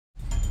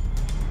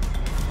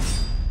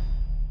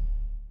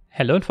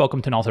Hello and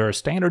welcome to another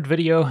standard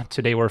video.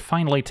 Today we're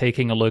finally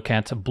taking a look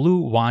at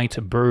blue-white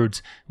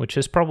birds, which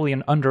is probably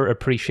an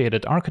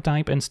underappreciated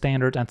archetype in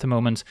standard at the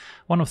moment.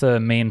 One of the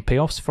main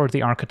payoffs for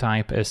the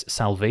archetype is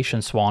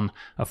Salvation Swan,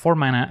 a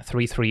 4-mana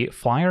 3/3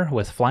 flyer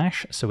with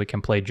flash, so we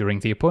can play during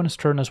the opponent's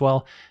turn as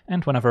well,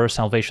 and whenever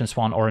Salvation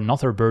Swan or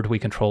another bird we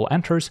control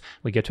enters,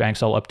 we get to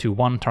exile up to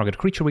one target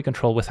creature we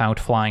control without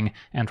flying,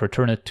 and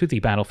return it to the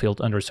battlefield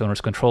under its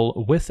owner's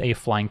control with a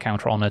flying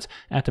counter on it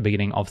at the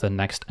beginning of the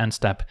next end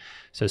step.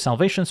 So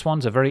Salvation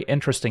Swan's a very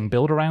interesting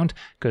build around,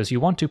 because you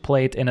want to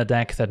play it in a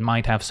deck that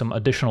might have some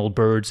additional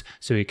birds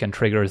so you can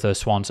trigger the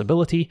Swan's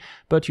ability,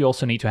 but you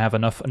also need to have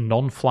enough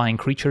non-flying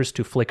creatures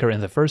to flicker in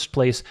the first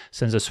place,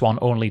 since the Swan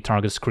only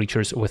targets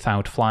creatures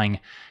without flying.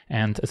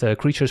 And the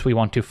creatures we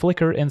want to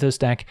flicker in this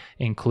deck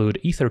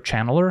include Aether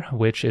Channeler,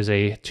 which is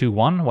a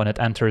 2/1. When it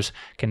enters,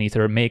 can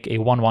either make a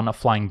 1/1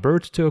 flying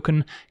bird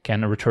token,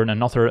 can return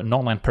another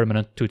non-land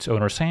permanent to its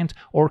owner's hand,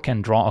 or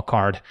can draw a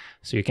card.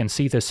 So you can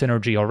see the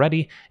synergy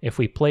already. If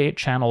we play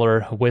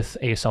Channeler with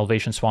a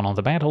Salvation Swan on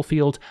the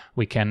battlefield,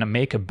 we can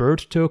make a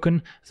bird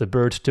token. The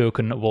bird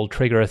token will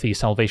trigger the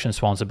Salvation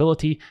Swan's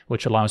ability,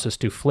 which allows us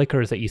to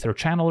flicker the Aether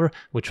Channeler,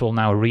 which will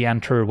now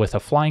re-enter with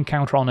a flying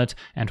counter on it,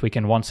 and we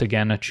can once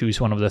again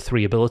choose one of the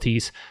 3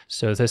 abilities.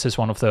 So this is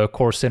one of the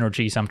core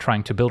synergies I'm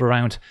trying to build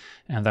around.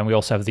 And then we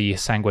also have the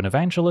Sanguine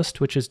Evangelist,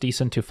 which is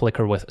decent to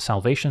flicker with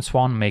Salvation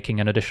Swan,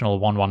 making an additional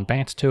 1/1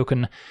 bat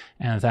token.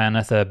 And then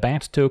the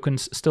bat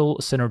tokens still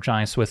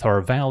synergize with our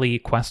Valley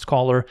Quest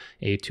Caller,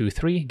 a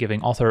 2/3,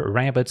 giving other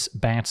rabbits,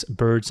 bats,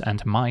 birds,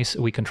 and mice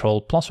we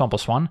control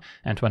 +1/+1.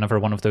 And whenever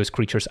one of those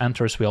creatures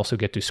enters, we also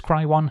get to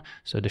scry one,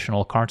 so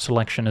additional card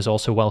selection is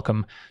also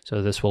welcome.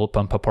 So this will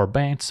pump up our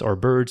bats, our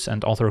birds,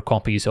 and other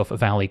copies of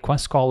Valley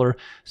Quest Caller.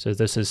 So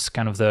this is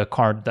kind of the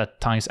card that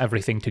ties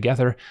everything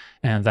together.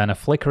 And then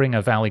flickering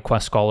a Valley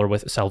Quest Caller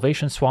with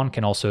Salvation Swan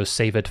can also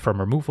save it from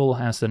removal,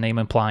 as the name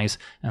implies,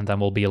 and then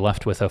we'll be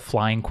left with a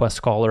flying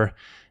Quest Caller.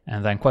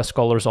 And then Quest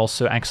Caller is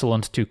also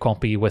excellent to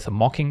copy with a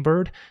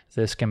Mockingbird.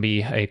 This can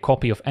be a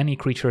copy of any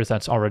creature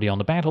that's already on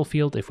the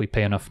battlefield if we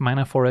pay enough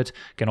mana for it.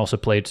 Can also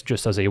play it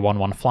just as a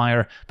 1/1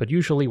 flyer, but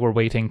usually we're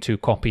waiting to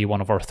copy one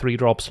of our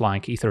 3-drops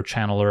like Aether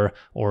Channeler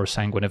or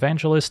Sanguine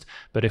Evangelist.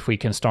 But if we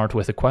can start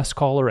with a Quest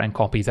Caller and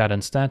copy that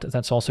instead,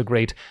 that's also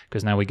great,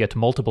 because now we get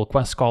multiple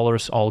Quest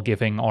Callers, all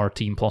giving our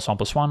team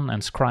 +1/+1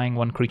 and scrying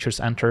when creatures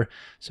enter.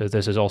 So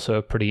this is also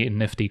a pretty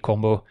nifty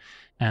combo.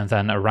 And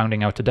then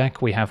rounding out the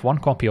deck, we have one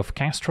copy of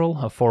Castrel,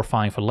 a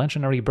 4/5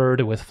 legendary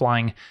bird with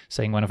flying,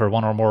 saying whenever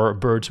one or more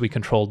birds we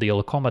control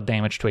deal combat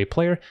damage to a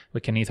player,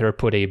 we can either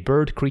put a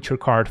bird creature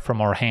card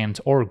from our hand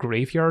or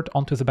graveyard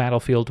onto the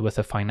battlefield with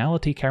a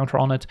finality counter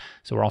on it,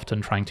 so we're often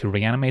trying to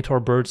reanimate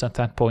our birds at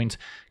that point.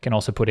 Can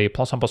also put a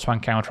 +1/+1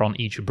 counter on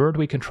each bird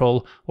we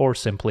control, or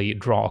simply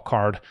draw a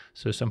card.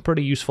 So some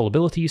pretty useful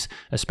abilities,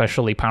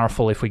 especially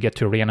powerful if we get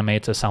to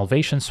reanimate a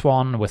Salvation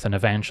Swan with an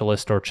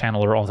Evangelist or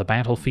Channeler on the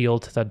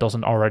battlefield that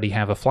doesn't already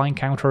have a flying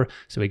counter,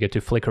 so we get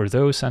to flicker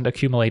those and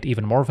accumulate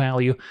even more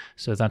value.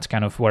 So that's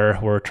kind of where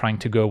we're trying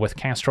to go with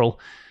Castrel.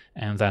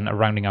 And then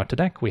rounding out the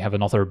deck, we have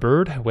another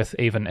bird with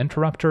Aven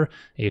Interrupter,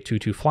 a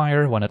 2/2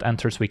 flyer. When it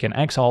enters, we can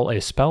exile a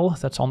spell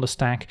that's on the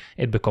stack.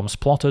 It becomes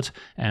plotted,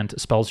 and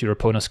spells your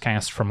opponents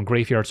cast from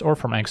graveyards or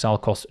from exile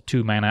cost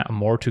 2 mana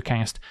more to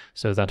cast,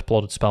 so that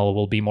plotted spell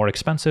will be more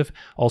expensive.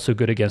 Also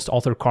good against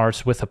other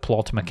cards with a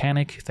plot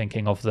mechanic,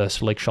 thinking of the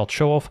Slick Shot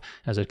Show-Off,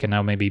 as it can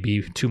now maybe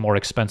be 2 more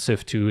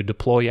expensive to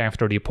deploy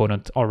after the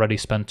opponent already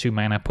spent 2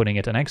 mana putting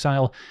it in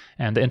exile.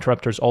 And the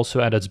Interrupter is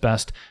also at its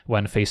best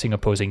when facing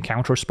opposing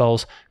counter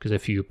spells, because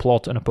if you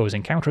plot an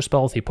opposing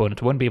counterspell, the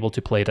opponent won't be able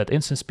to play it at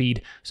instant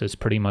speed, so it's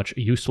pretty much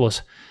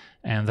useless.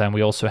 And then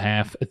we also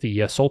have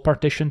the Soul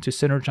Partition to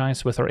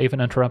synergize with our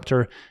Aven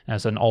Interrupter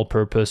as an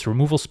all-purpose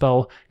removal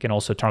spell. Can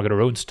also target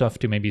our own stuff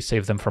to maybe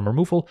save them from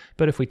removal,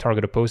 but if we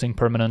target opposing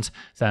permanents,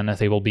 then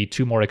they will be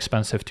 2 more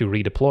expensive to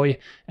redeploy,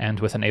 and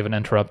with an Aven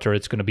Interrupter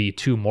it's going to be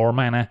 2 more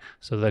mana,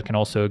 so that can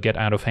also get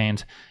out of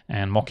hand.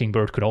 And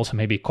Mockingbird could also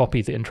maybe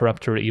copy the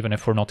Interrupter even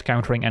if we're not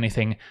countering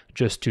anything,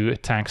 just to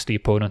tax the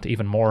opponent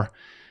even more.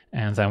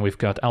 And then we've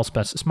got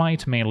Elspeth's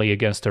Smite, mainly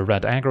against the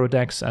red aggro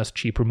decks as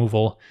cheap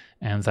removal,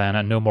 and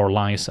then No More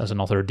Lies as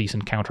another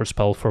decent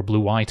counterspell for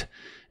blue-white.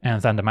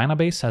 And then the mana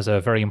base has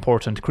a very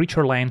important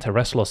creature land.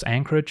 Restless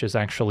Anchorage is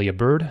actually a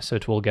bird, so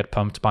it will get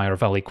pumped by our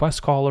Valley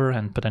Quest Caller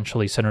and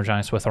potentially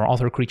synergize with our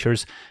other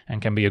creatures,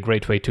 and can be a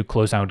great way to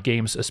close out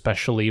games,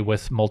 especially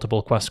with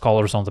multiple Quest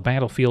Callers on the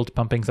battlefield,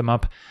 pumping them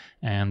up.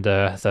 And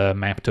the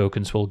map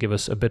tokens will give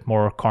us a bit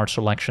more card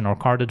selection or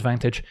card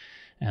advantage.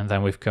 And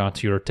then we've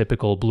got your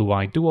typical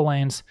blue-white dual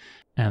lands,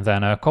 and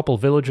then a couple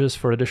villages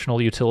for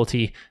additional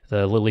utility.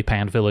 the lily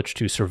pad village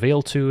to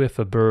surveil to if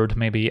a bird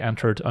maybe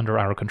entered under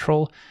our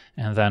control,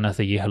 and then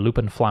the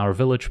lupin flower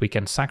village we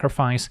can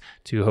sacrifice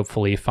to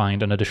hopefully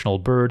find an additional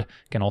bird.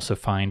 Can also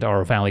find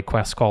our valley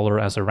quest caller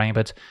as a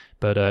rabbit,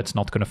 but it's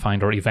not going to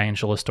find our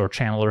evangelist or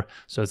channeler,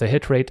 so the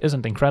hit rate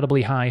isn't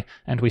incredibly high,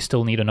 and we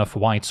still need enough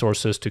white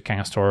sources to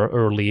cast our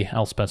early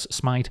Elspeth's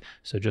Smite,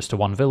 so just to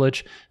one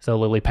village. The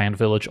lily pad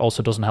village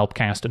also doesn't help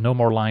cast No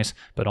More Lies,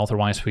 but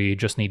otherwise we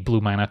just need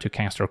blue mana to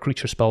cast our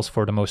creature spells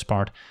for the most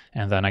part,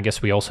 and then I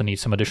guess we also need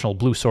some additional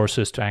blue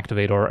sources to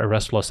activate our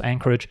Restless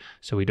Anchorage,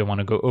 so we don't want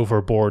to go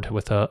overboard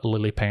with a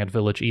lily pad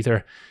village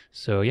either.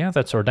 So yeah,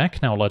 that's our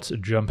deck. Now let's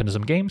jump into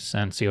some games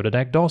and see how the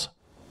deck does.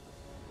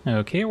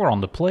 Okay, we're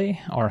on the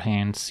play. Our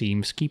hand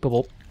seems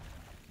keepable.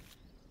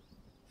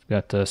 We've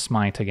got the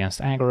Smite against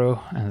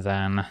aggro, and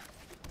then a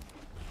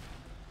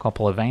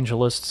couple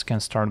Evangelists can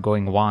start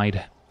going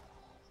wide.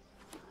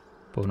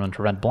 Opponent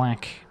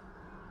red-black.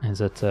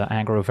 Is it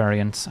aggro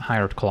variant?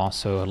 Hired Claw,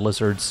 so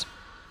lizards.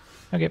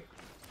 Okay,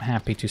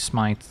 happy to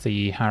smite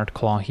the Hired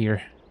Claw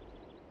here.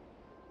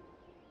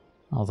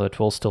 Although it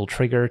will still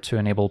trigger to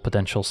enable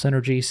potential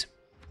synergies.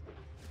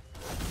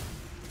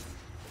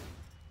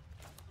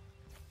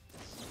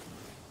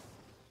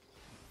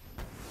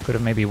 Could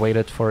have maybe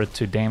waited for it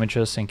to damage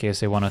us in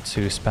case they wanted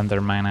to spend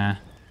their mana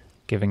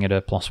giving it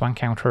a +1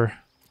 counter.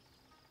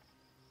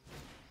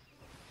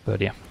 But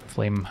yeah,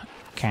 Flame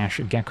Cash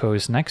Gecko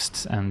is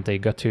next, and they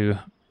got to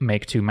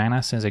make 2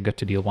 mana since they got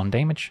to deal 1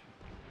 damage.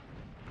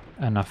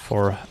 Enough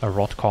for a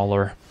Rot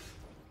Caller.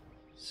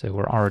 So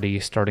we're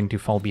already starting to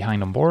fall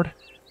behind on board.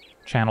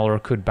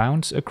 Channeler could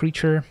bounce a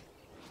creature.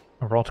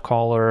 A Rot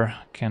Caller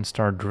can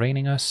start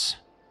draining us.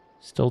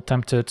 Still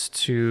tempted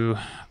to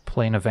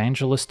play an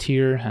Evangelist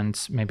here and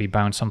maybe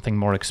bounce something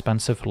more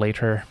expensive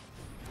later.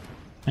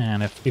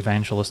 And if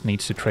Evangelist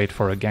needs to trade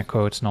for a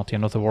Gecko, it's not the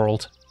end of the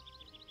world.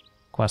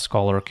 Quest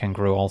Caller can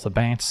grow all the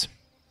bats.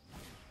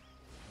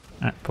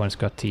 Opponent's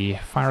got the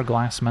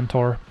Fireglass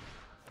Mentor.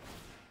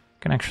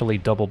 Can actually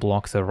double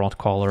block the Rot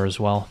Caller as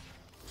well.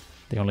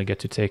 They only get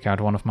to take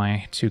out one of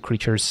my 2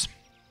 creatures.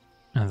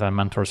 And then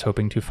Mentor's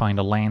hoping to find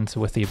a land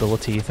with the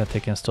ability that they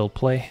can still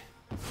play.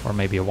 Or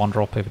maybe a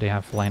 1-drop if they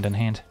have land in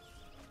hand.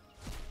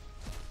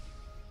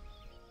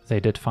 They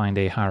did find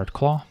a Hired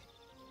Claw.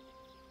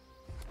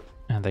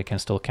 And they can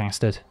still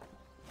cast it.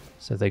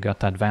 So they got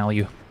that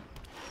value.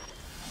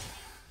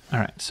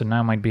 Alright, so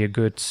now might be a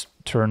good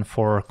turn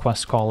for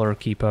Quest Caller.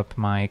 Keep up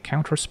my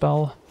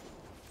counterspell.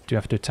 Do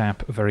have to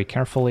tap very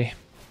carefully.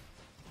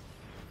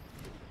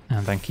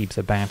 And then keep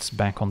the bats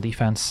back on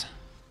defense.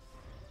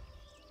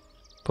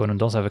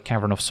 Opponent does have a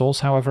Cavern of Souls,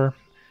 however.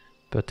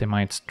 But they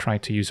might try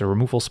to use a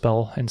removal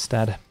spell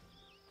instead.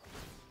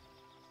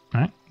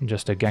 Alright,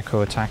 just a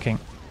Gecko attacking.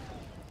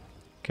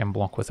 Can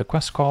block with a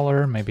Quest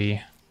Caller,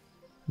 maybe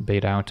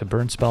bait out a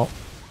burn spell.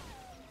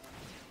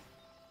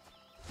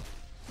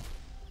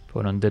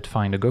 Opponent did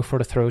find a Go for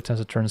the Throat,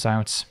 as it turns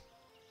out.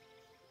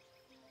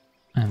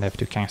 And they have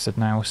to cast it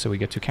now, so we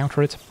get to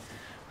counter it.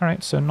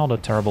 Alright, so not a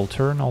terrible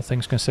turn, all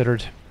things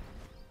considered.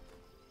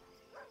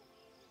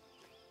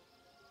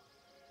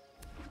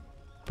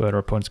 But our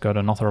opponent's got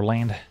another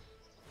land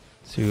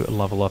to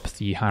level up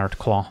the Hired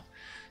Claw.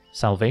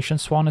 Salvation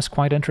Swan is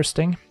quite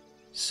interesting,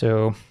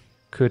 so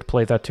could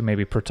play that to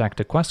maybe protect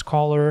the Quest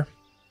Caller,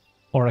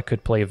 or I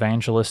could play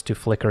Evangelist to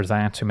flicker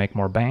that to make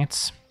more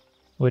bats,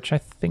 which I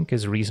think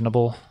is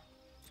reasonable.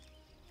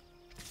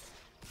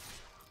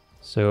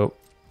 So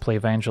play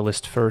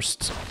Evangelist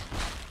first.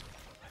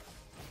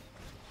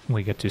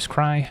 We get to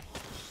scry.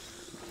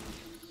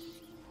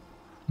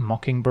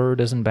 Mockingbird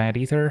isn't bad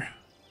either.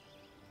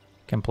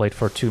 Can play it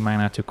for 2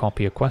 mana to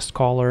copy a Quest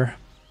Caller,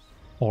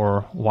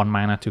 or 1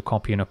 mana to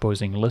copy an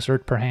opposing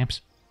lizard,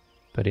 perhaps.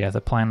 But yeah, the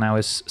plan now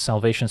is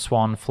Salvation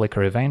Swan,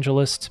 Flicker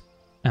Evangelist,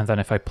 and then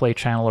if I play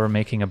Channeler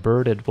making a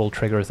bird, it will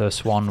trigger the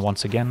Swan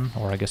once again,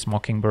 or I guess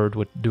Mockingbird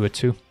would do it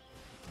too.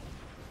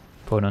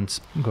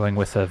 Opponent's going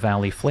with a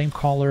Valley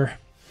Flamecaller,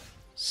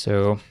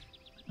 so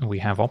we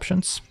have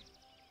options.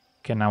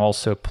 Can now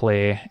also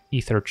play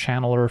Aether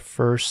Channeler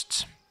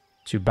first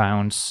to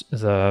bounce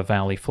the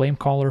Valley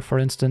Flamecaller, for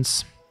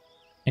instance.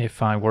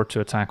 If I were to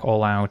attack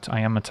all out,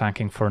 I am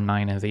attacking for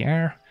 9 in the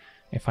air.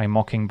 If I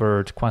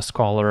Mockingbird Quest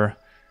Caller,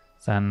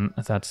 then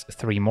that's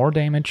 3 more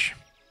damage.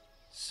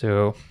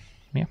 So,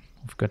 yeah,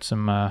 we've got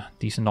some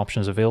decent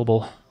options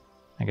available.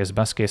 I guess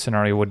best case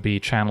scenario would be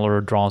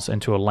Channeler draws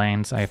into a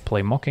land, I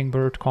play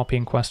Mockingbird,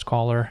 copying Quest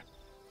Caller.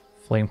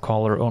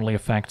 Flamecaller only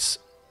affects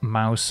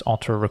mouse,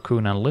 otter,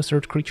 raccoon, and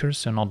lizard creatures,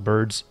 so not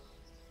birds.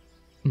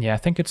 Yeah, I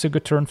think it's a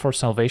good turn for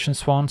Salvation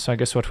Swan, so I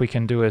guess what we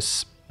can do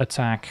is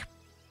attack,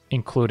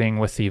 including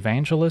with the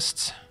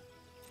Evangelists,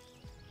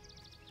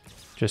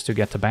 just to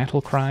get the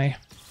Battle Cry,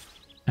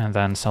 and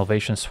then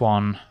Salvation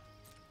Swan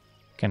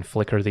can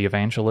flicker the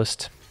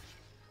Evangelist,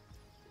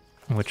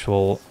 which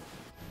will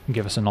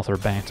give us another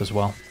bat as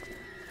well.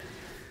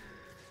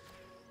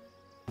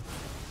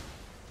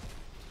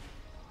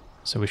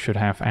 So we should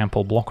have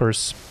ample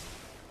blockers,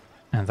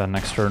 and then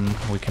next turn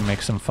we can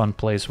make some fun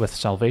plays with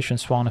Salvation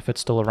Swan if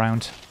it's still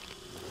around.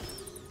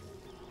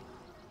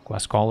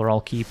 Quest Caller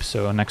I'll keep,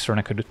 so next turn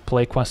I could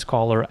play Quest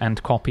Caller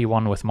and copy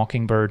one with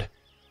Mockingbird,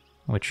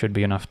 which should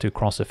be enough to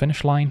cross the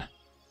finish line.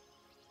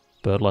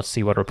 But let's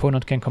see what our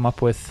opponent can come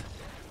up with.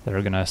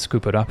 They're gonna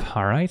scoop it up.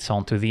 Alright,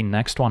 on to the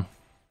next one.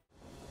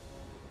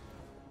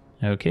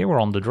 Okay, we're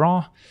on the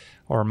draw.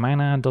 Our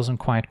mana doesn't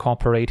quite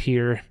cooperate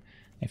here.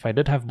 If I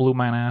did have blue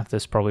mana,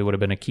 this probably would have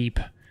been a keep,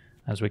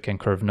 as we can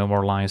curve No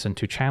More Lies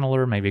into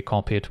Channeler, maybe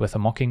copy it with a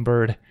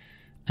Mockingbird.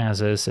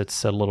 As is,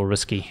 it's a little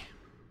risky.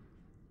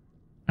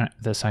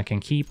 This I can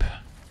keep.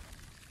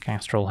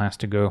 Castrol has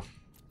to go.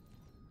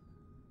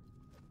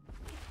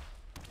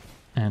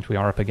 And we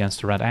are up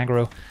against the red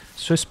aggro.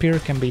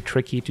 Swiftspear can be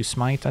tricky to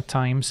smite at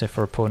times if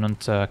our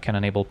opponent can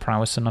enable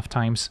prowess enough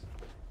times.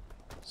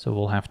 So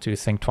we'll have to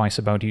think twice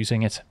about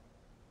using it.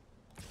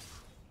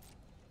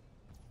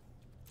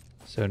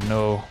 So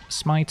no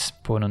smite,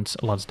 opponent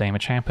lets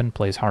damage happen,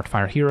 plays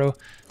Heartfire Hero.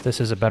 This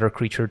is a better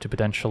creature to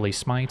potentially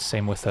smite,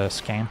 same with a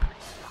Scamp.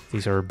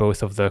 These are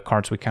both of the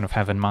cards we kind of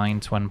have in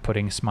mind when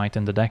putting smite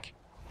in the deck.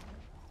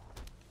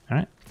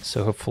 Alright,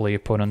 so hopefully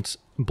opponent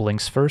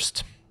blinks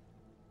first.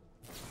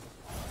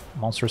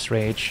 Monstrous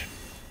Rage.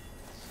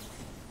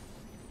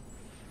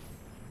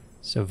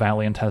 So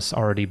Valiant has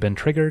already been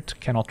triggered,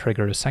 cannot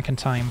trigger a second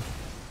time,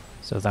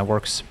 so that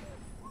works.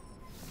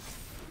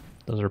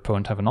 Does our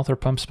opponent have another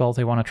pump spell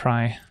they want to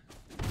try?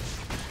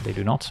 They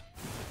do not.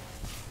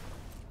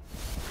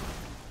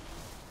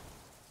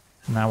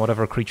 Now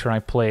whatever creature I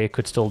play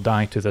could still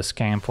die to the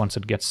Scamp once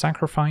it gets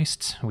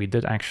sacrificed. We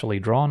did actually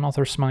draw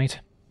another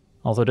Smite,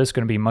 although it is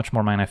going to be much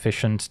more mana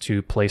efficient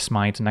to play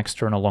Smite next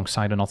turn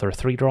alongside another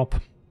 3-drop.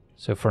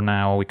 So for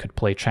now we could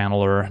play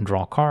Channeler,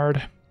 draw a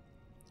card,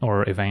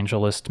 or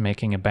Evangelist,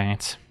 making a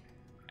bat.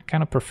 I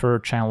kind of prefer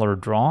Channeler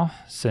draw,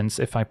 since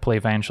if I play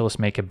Evangelist,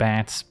 make a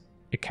bat,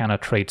 it kind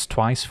of trades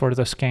twice for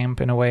the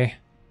Scamp in a way.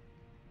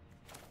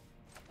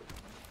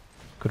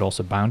 Could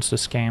also bounce the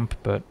Scamp,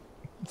 but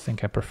I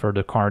think I prefer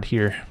the card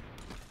here.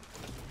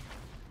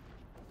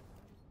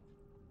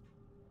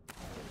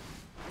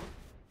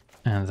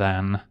 And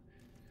then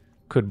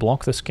could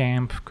block the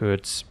Scamp,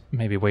 could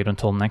maybe wait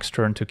until next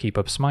turn to keep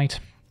up Smite.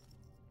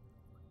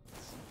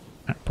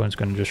 Opponent's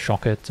gonna just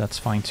shock it, that's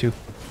fine too.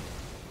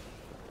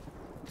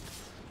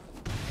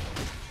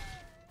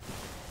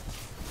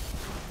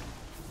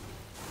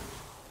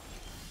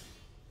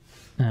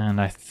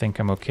 And I think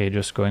I'm okay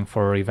just going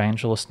for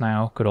Evangelist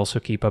now. Could also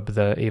keep up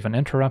the Aven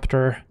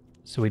Interrupter,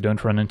 so we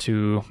don't run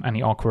into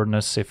any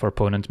awkwardness if our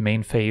opponent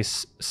main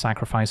phase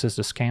sacrifices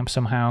the Scamp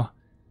somehow.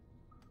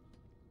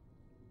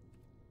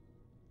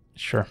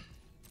 Sure.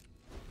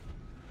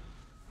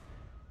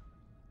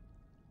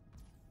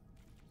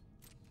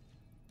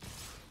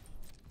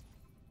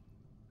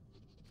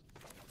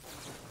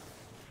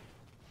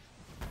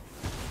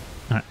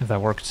 Alright,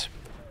 that worked.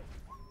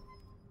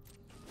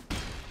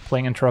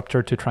 Playing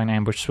Interrupter to try and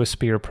ambush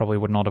Swiftspear probably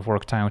would not have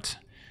worked out.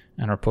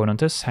 And our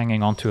opponent is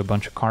hanging on to a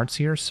bunch of cards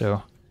here,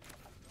 so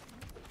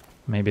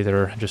maybe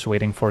they're just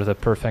waiting for the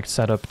perfect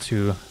setup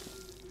to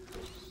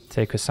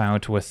take us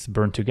out with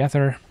Burn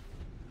Together.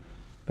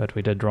 But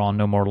we did draw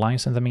No More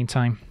Lies in the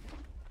meantime.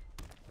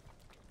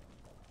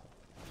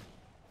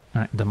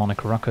 Alright,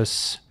 Demonic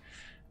Ruckus.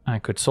 I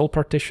could Soul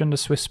Partition the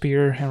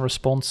Swiftspear in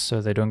response, so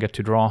they don't get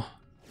to draw.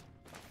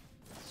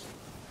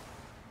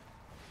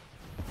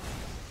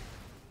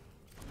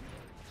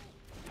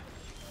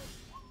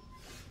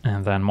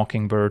 And then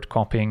Mockingbird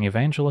copying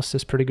Evangelist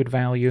is pretty good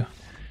value.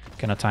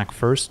 Can attack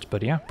first,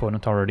 but yeah,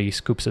 opponent already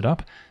scoops it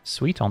up.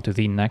 Sweet, on to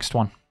the next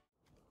one.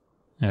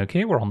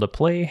 Okay, we're on the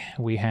play.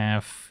 We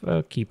have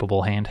a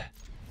keepable hand.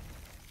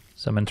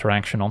 Some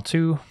interaction on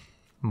 2,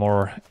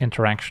 more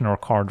interaction or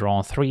card draw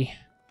on 3.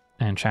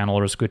 And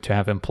Channeler is good to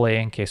have in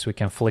play in case we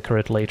can flicker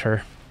it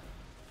later.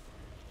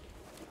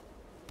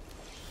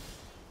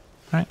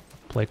 Alright,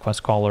 play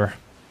Quest Caller.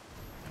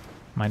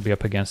 Might be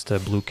up against a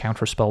blue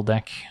counterspell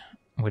deck,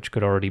 which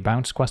could already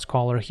bounce Quest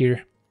Caller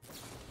here.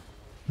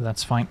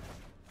 That's fine.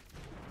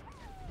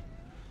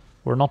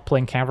 We're not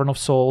playing Cavern of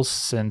Souls,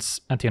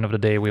 since at the end of the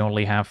day we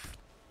only have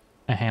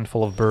a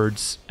handful of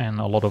birds and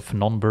a lot of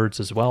non-birds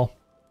as well.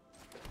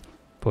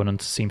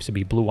 Opponent seems to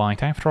be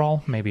blue-white after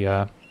all, maybe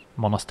a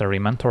Monastery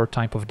Mentor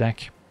type of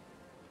deck.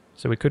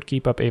 So we could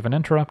keep up Aven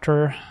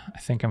Interrupter. I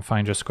think I'm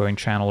fine just going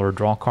Channeler,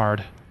 draw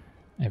card.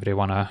 If they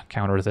want to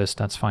counter this,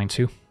 that's fine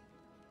too.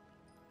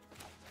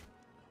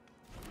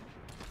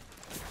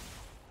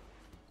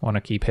 Want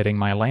to keep hitting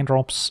my land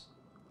drops.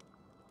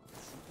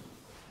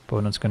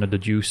 Opponent's going to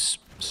deduce,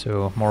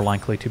 so more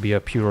likely to be a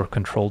pure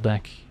control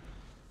deck.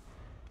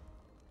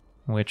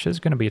 Which is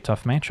going to be a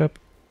tough matchup.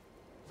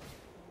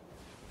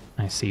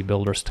 I see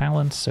Builder's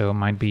Talent, so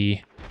might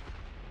be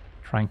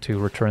trying to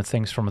return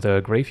things from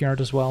the graveyard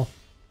as well.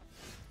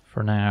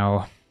 For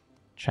now,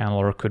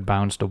 Channeler could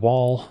bounce the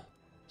wall.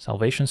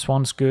 Salvation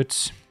Swan's good,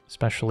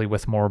 especially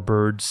with more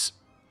birds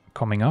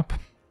coming up.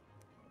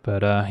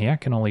 But yeah,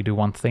 can only do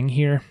one thing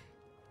here.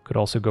 Could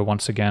also go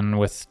once again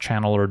with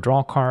Channeler,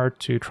 draw card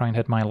to try and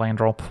hit my land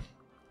drop.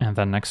 And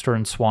then next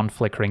turn, Swan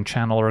flickering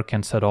Channeler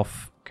can set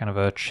off kind of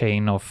a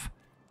chain of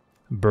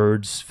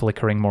birds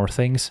flickering more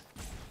things.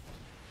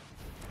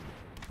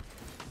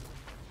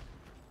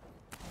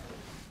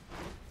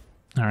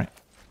 Alright.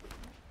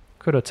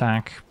 Could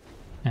attack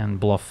and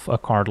bluff a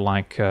card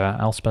like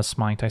Elspeth's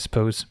Smite, I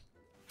suppose.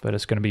 But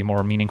it's going to be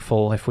more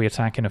meaningful if we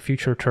attack in a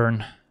future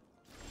turn.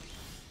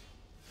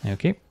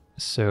 Okay,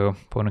 so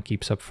opponent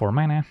keeps up 4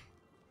 mana.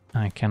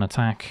 I can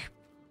attack.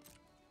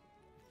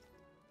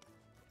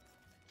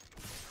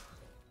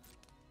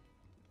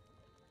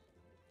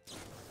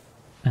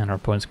 And our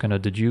opponent's going to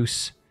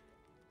deduce.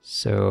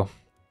 So,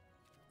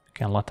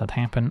 can't let that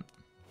happen.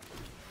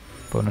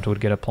 Opponent would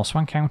get a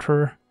 +1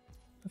 counter.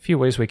 A few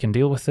ways we can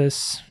deal with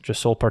this.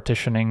 Just soul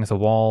partitioning the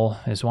wall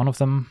is one of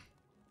them.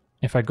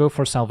 If I go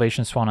for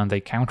Salvation Swan and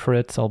they counter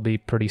it, I'll be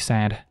pretty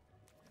sad.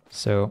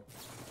 So,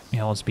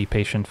 yeah, let's be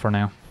patient for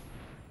now.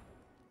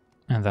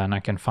 And then I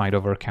can fight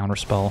over a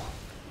counterspell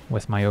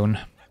with my own.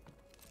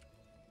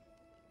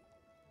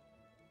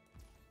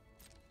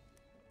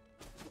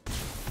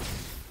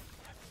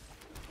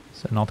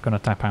 So not gonna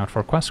tap out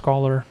for Quest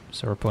Caller,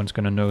 so our opponent's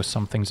gonna know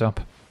something's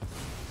up.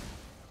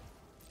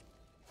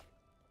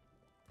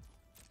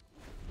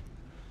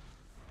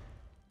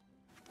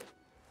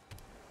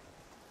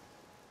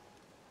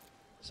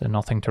 So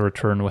nothing to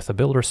return with the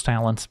Builder's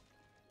Talent.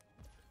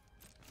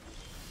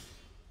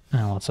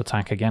 Now let's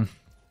attack again.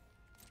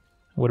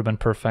 Would have been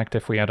perfect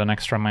if we had an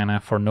extra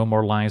mana for No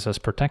More Lies as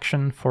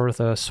protection for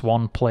the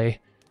Swan play.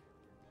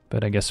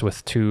 But I guess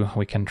with 2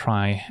 we can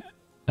try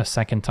a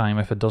second time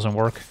if it doesn't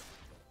work.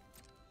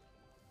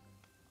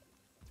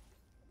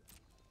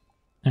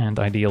 And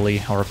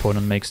ideally our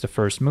opponent makes the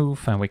first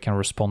move and we can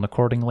respond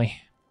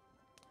accordingly.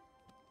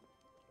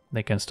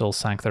 They can still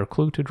sack their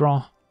clue to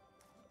draw.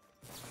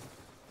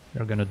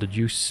 They're gonna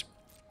deduce.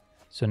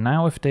 So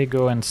now if they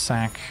go and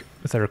sack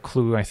their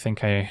clue, I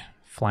think I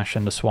flash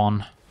in the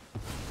Swan.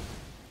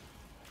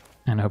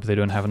 And I hope they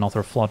don't have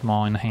another Flood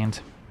Maw in hand.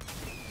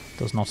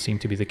 Does not seem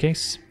to be the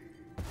case.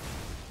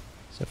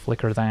 So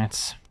flicker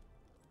that.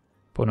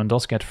 Opponent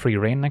does get free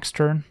reign next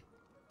turn.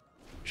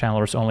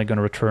 Channeler is only going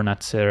to return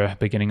at the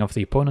beginning of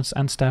the opponent's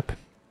end step.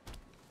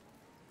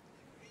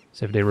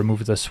 So if they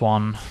remove the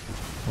Swan,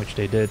 which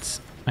they did,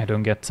 I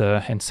don't get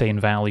the insane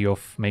value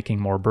of making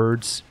more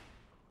birds.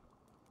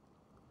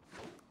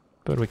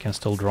 But we can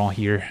still draw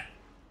here.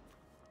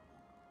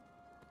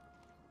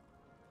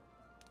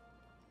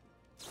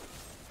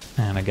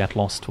 And a Get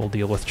Lost will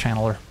deal with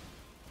Channeler.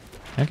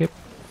 Okay,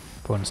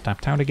 opponent's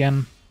tapped out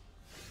again.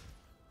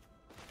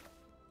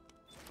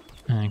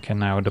 And I can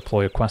now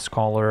deploy a Quest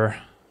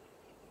Caller.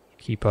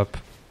 Keep up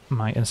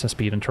my instant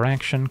speed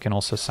interaction, can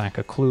also sack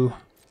a clue.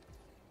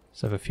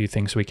 So I have a few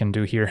things we can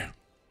do here.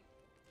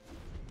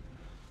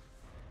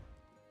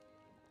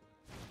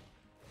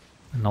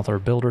 Another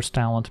Builder's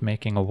Talent,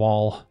 making a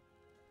wall.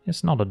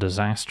 It's not a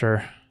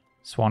disaster.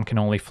 Swan can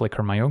only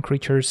flicker my own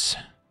creatures.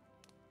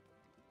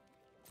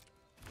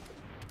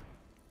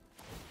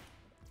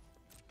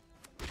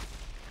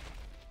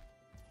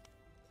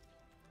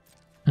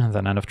 And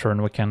then end of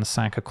turn we can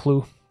sack a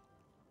clue.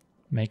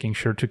 Making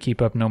sure to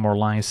keep up No More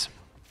Lies.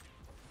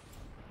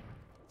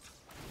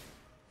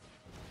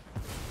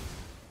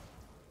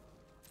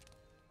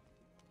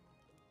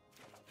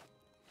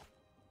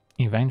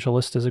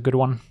 Evangelist is a good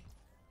one.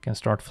 Can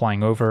start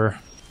flying over.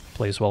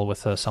 Plays well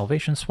with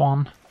Salvation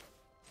Swan.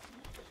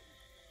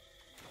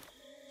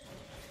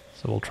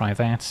 So we'll try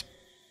that.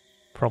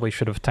 Probably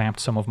should have tapped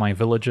some of my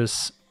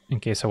villages in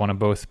case I want to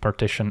both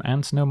partition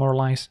and No More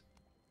Lies.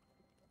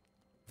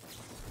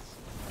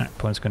 Alright,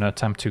 opponent's going to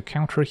attempt to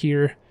counter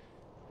here.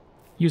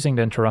 Using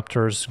the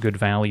Interruptors, good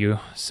value,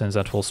 since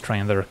that will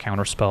strand their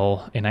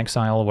counterspell in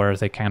exile where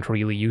they can't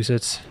really use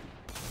it.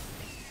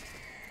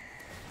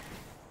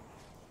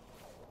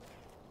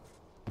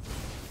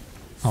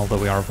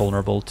 Although we are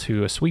vulnerable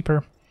to a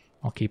sweeper,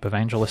 I'll keep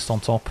Evangelist on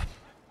top.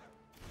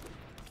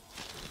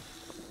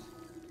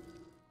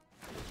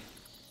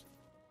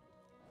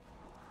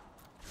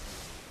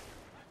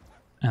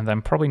 And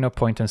then probably no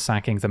point in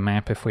sacking the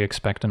map if we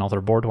expect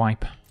another board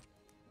wipe.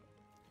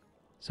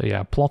 So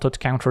yeah, plotted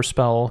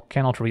counterspell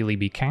cannot really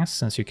be cast,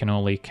 since you can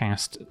only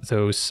cast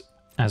those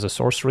as a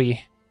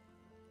sorcery.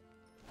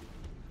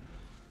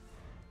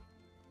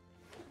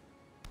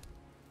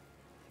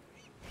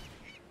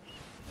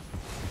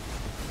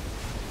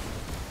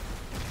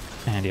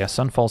 And yeah,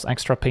 Sunfall's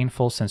extra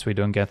painful, since we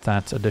don't get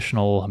that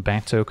additional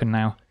bat token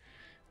now.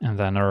 And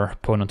then our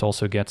opponent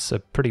also gets a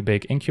pretty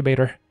big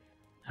incubator.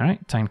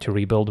 Alright, time to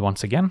rebuild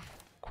once again.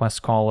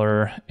 Quest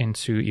Caller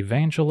into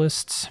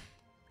Evangelists.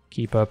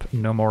 Keep up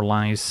No More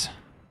Lies.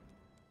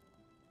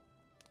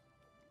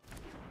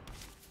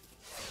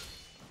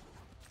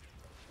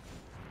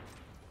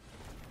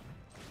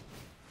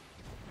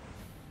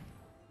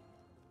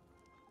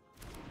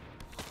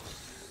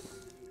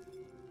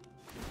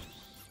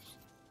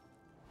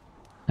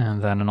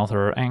 And then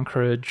another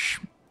Anchorage.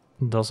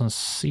 Doesn't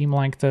seem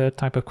like the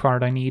type of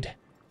card I need.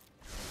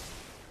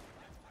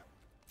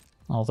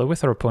 Although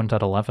with our opponent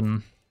at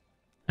 11,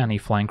 any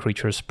flying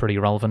creature is pretty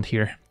relevant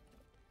here.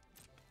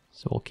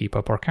 So we'll keep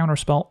up our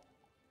counterspell.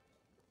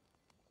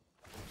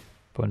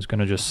 Opponent's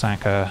gonna just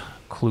sack a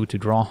clue to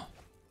draw.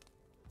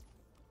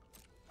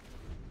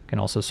 Can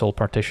also soul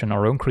partition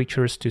our own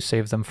creatures to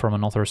save them from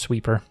another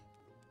sweeper.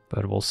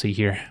 But we'll see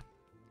here.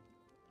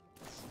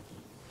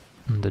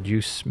 And the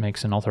juice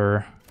makes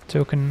another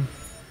token.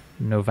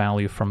 No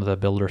value from the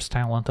builder's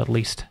talent, at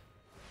least.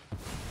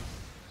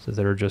 So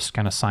they're just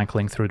kind of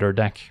cycling through their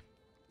deck.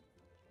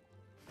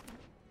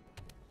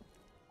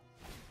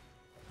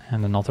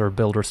 And another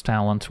builder's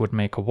talent would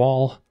make a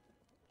wall.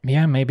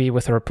 Yeah, maybe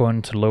with our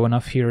opponent low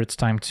enough here, it's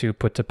time to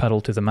put the pedal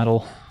to the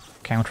metal,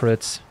 counter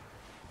it.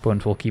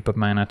 Opponent will keep up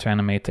mana to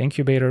animate the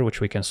incubator, which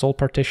we can soul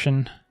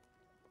partition.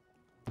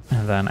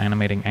 And then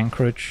animating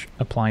anchorage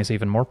applies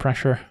even more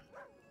pressure.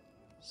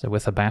 So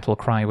with a battle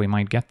cry we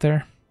might get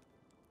there.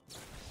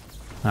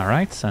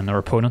 Alright, and our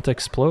opponent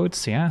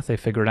explodes. Yeah, they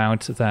figured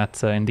out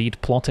that indeed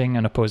plotting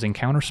an opposing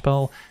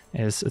counterspell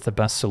is the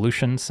best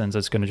solution, since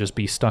it's going to just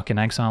be stuck in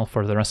exile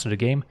for the rest of the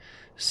game.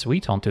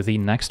 Sweet, on to the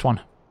next one.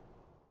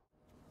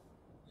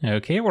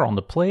 Okay, we're on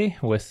the play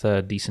with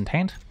a decent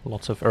hand.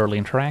 Lots of early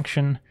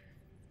interaction.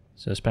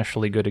 So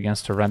especially good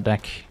against a red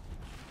deck.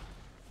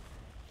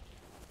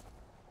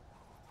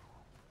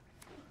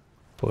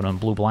 Put on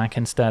blue-black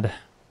instead.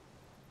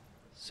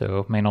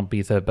 So may not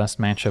be the best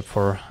matchup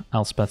for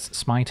Elspeth's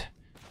Smite.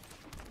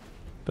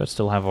 But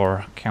still have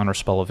our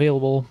counterspell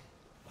available.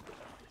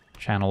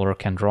 Channeler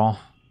can draw.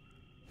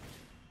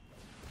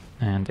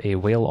 And a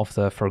Whale of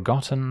the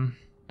Forgotten.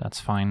 That's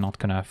fine, not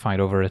gonna fight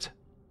over it.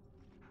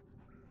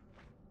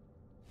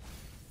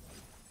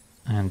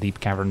 And Deep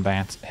Cavern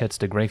Bat hits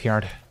the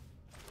graveyard.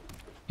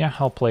 Yeah,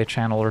 I'll play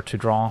Channeler to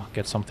draw,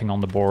 get something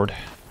on the board.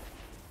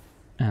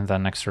 And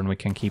then next turn we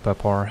can keep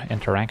up our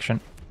interaction.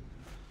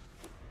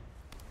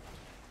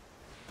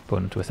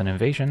 Opponent with an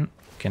invasion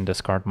can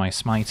discard my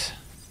Smite.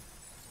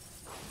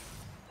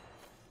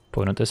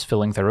 Opponent is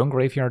filling their own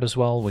graveyard as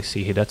well. We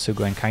see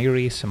Hidetsugu and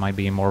Kairi, so it might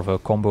be more of a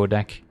combo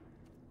deck.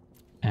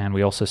 And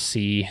we also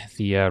see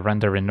the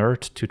render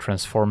inert to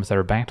transform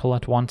their battle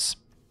at once.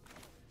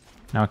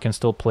 Now I can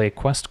still play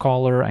Quest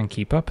Caller and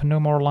keep up no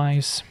more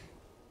lives.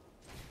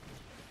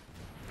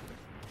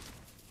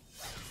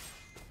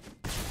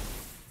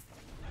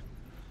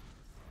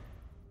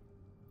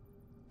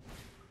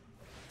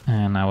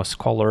 And now a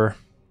Scholar.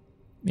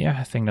 Yeah,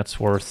 I think that's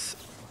worth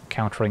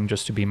countering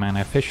just to be mana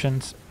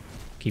efficient.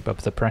 Keep up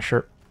the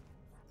pressure.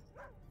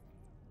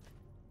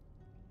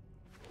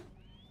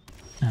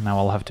 And now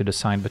I'll have to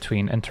decide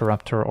between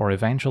Interrupter or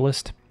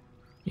Evangelist.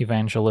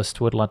 Evangelist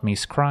would let me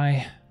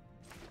scry.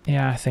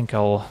 Yeah, I think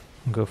I'll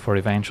go for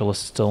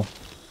Evangelist still.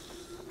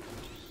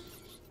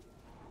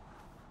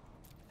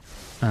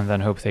 And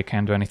then hope they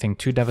can't do anything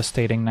too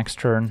devastating next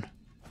turn.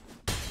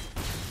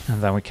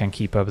 And then we can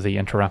keep up the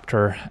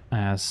Interrupter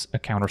as a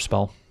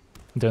counterspell.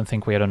 Don't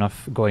think we had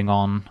enough going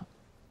on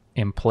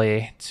in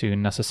play to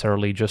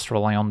necessarily just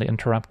rely on the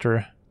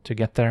Interrupter to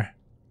get there.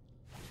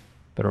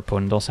 But our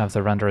opponent does have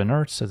the render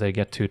inert, so they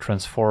get to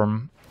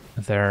transform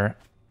their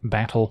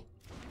battle.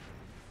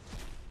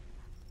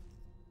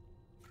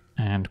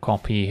 And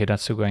copy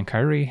Hidetsugu and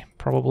Kairi,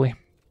 probably.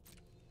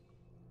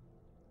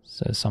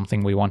 So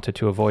something we wanted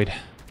to avoid.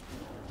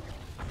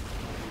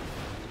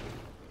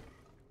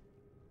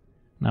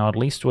 Now at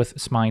least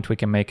with Smite we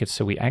can make it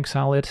so we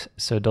exile it,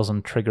 so it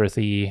doesn't trigger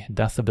the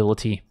death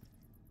ability.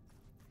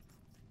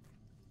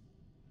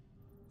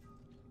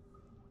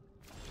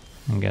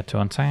 And get to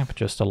untap,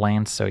 just a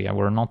land, so yeah,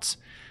 we're not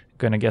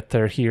gonna get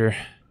there here.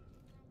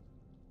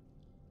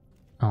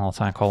 I'll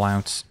attack all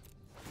out.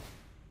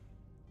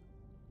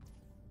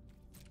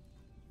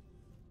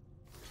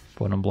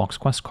 Opponent blocks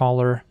Quest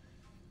Caller.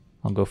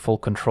 I'll go full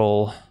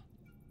control.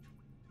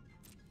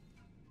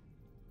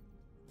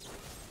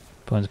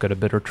 Opponent's got a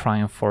Bitter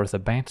Triumph for the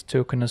Bat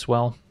token as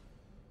well.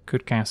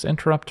 Could cast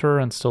Interrupter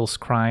and still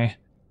scry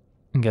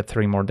and get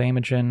 3 more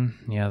damage in.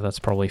 Yeah, that's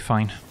probably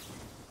fine.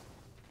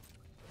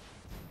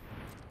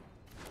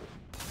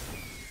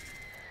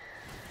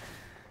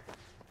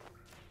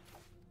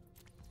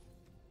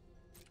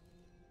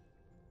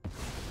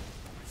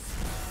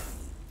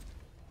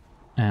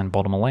 And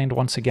bottom a land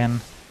once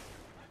again.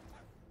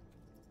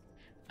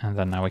 And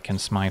then now we can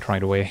Smite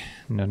right away.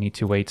 No need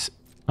to wait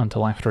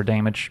until after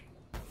damage.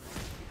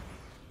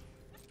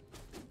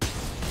 So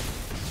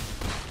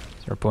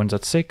our opponent's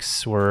at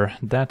 6. We're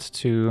dead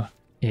to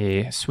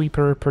a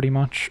sweeper pretty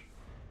much.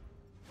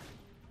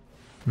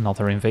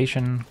 Another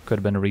invasion. Could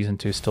have been a reason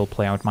to still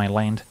play out my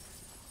land.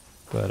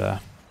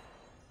 But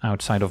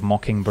outside of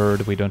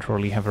Mockingbird we don't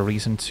really have a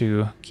reason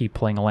to keep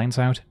playing lands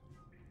out.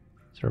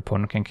 So our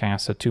opponent can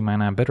cast a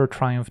 2-mana Bitter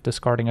Triumph,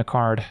 discarding a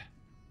card.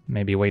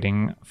 Maybe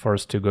waiting for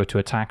us to go to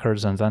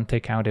attackers and then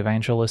take out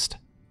Evangelist.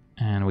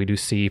 And we do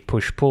see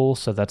push-pull,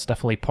 so that's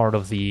definitely part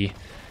of the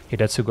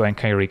Hidetsugu and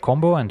Kairi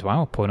combo. And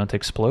wow, opponent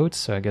explodes,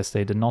 so I guess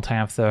they did not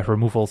have the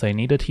removal they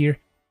needed here.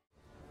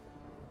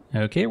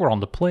 Okay, we're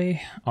on the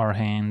play. Our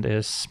hand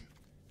is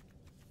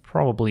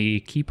probably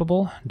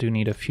keepable. Do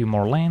need a few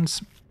more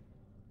lands.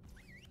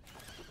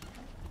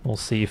 We'll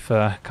see if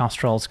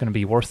Castrel is going to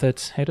be worth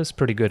it. It is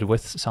pretty good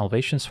with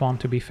Salvation Swan,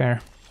 to be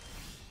fair.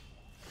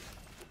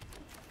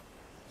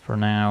 For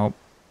now,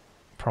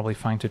 probably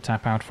fine to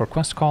tap out for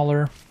Quest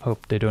Caller.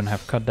 Hope they don't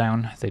have Cut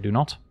Down. They do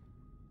not.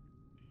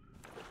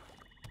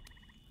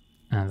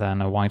 And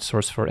then a white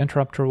source for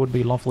Interrupter would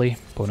be lovely.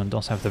 Opponent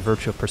does have the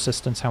Virtue of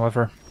Persistence,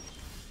 however.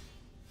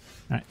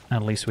 Alright,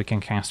 at least we can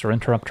cast our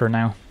Interrupter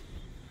now.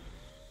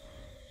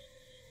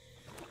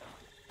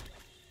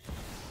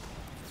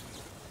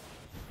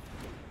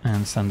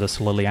 And send this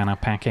Liliana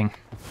packing.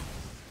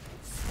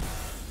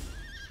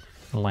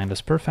 The land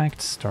is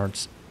perfect,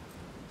 starts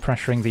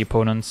pressuring the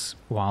opponents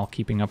while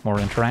keeping up more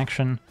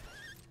interaction.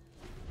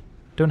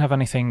 Don't have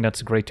anything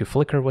that's great to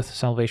flicker with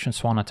Salvation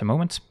Swan at the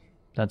moment.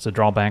 That's a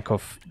drawback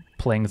of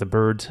playing the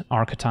bird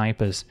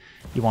archetype, is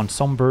you want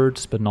some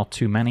birds but not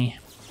too many.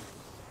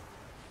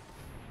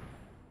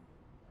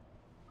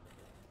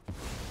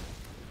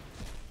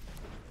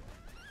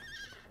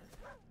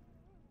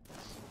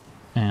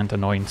 And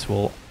Annoyance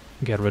will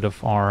get rid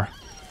of our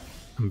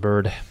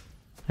bird.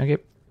 Okay,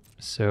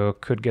 so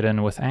could get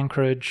in with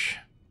Anchorage,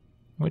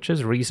 which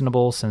is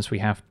reasonable since we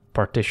have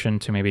Partition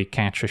to maybe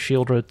catch a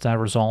Shieldred that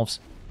resolves.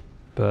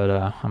 But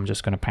I'm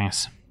just gonna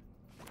pass.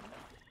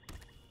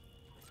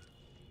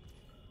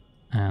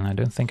 And I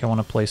don't think I want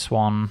to play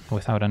Swan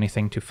without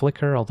anything to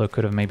flicker, although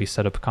could have maybe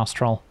set up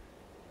Castrol.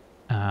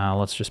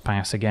 Let's just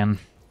pass again.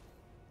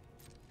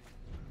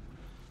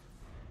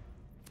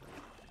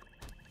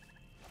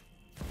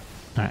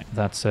 Alright,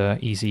 that's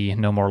easy,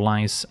 no more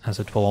lies, as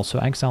it will also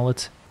exile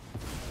it.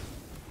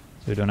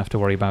 So we don't have to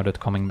worry about it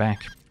coming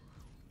back.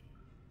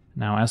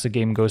 Now, as the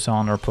game goes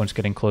on, our opponent's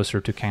getting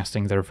closer to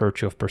casting their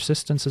Virtue of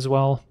Persistence as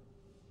well,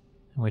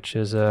 which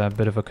is a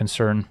bit of a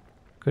concern.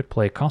 Could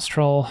play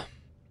Castrol,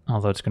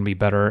 although it's going to be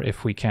better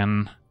if we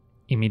can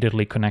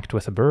immediately connect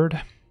with a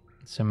bird.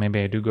 So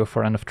maybe I do go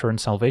for end of turn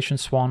Salvation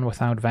Swan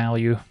without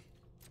value.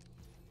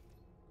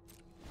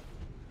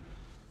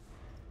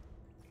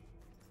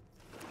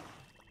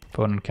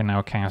 Opponent can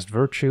now cast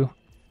Virtue,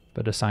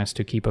 but decides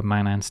to keep a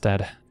mana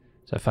instead.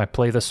 So if I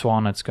play the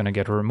Swan, it's going to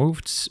get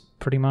removed,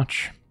 pretty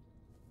much.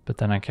 But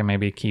then I can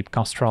maybe keep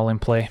Castrol in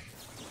play.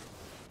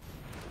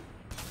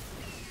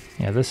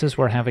 Yeah, this is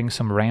where having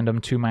some random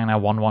 2-mana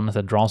 1/1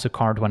 that draws a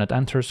card when it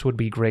enters would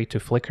be great to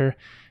flicker.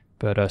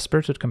 But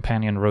Spirited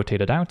Companion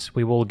rotated out.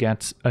 We will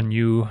get a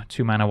new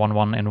 2-mana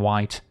 1/1 in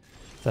white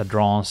that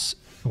draws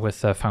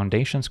with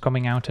Foundations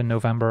coming out in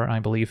November, I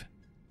believe.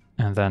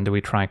 And then do we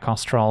try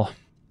Castrol?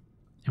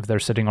 If they're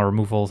sitting on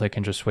removal, they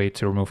can just wait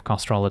to remove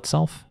Castrol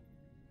itself.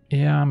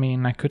 Yeah, I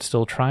mean, I could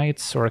still try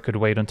it, or I could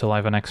wait until I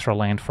have an extra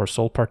land for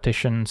Soul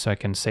Partition, so I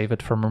can save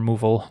it from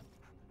removal.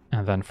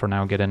 And then for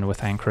now get in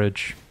with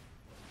Anchorage.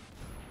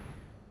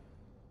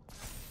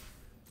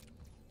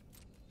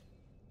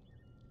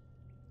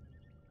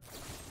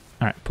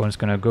 Alright, opponent's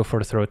gonna go for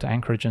the throw to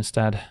Anchorage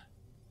instead.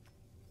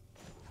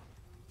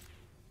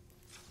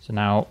 So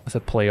now the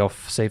play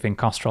of saving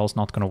Castrol is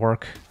not gonna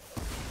work.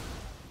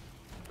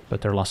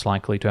 But they're less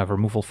likely to have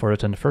removal for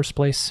it in the first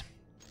place.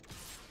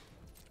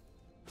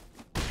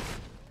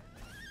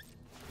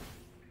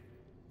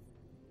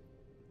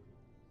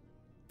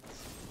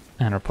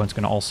 And our opponent's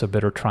gonna also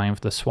Bitter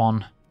Triumph the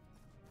Swan.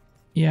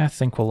 Yeah, I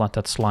think we'll let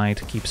that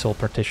slide, keep Soul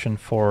Partition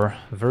for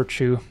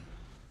Virtue.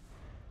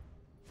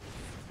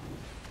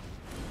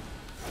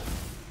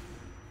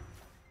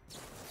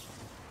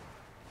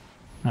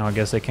 Now I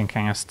guess they can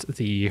cast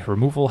the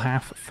removal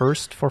half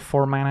first for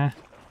 4 mana,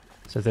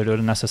 so they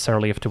don't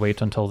necessarily have to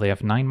wait until they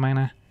have 9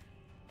 mana.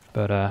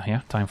 But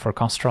yeah, time for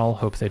Castrol,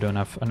 hope they don't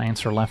have an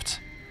answer left.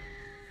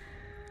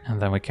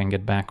 And then we can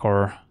get back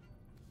our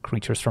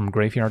creatures from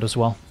graveyard as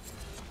well.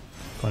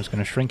 Opponent's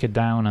gonna shrink it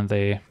down, and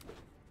they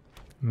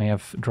may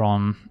have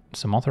drawn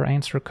some other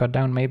answer cut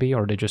down maybe,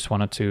 or they just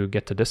wanted to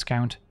get the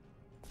discount.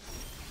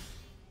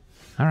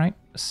 Alright,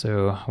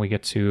 so we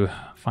get to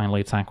finally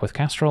attack with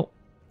Castrol.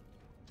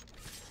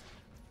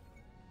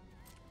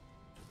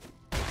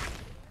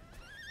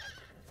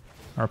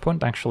 Our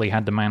opponent actually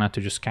had the mana to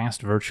just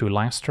cast Virtue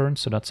last turn,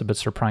 so that's a bit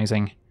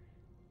surprising.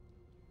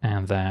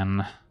 And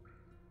then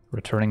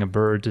returning a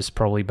bird is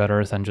probably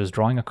better than just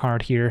drawing a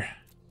card here.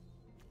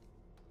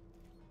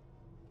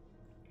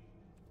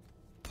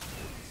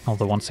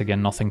 Although once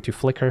again, nothing to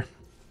flicker.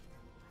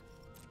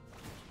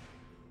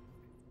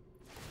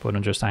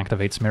 Opponent just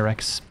activates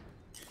Mirrex.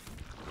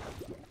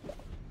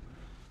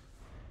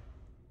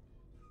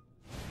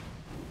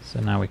 So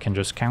now we can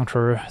just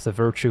counter the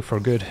Virtue for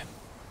good.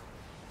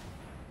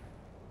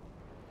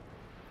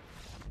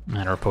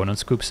 And our opponent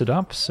scoops it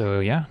up, so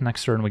yeah,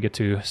 next turn we get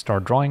to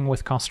start drawing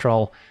with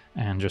Castrol,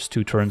 and just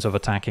 2 turns of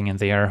attacking in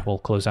the air will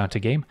close out the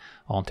game.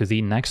 On to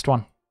the next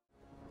one.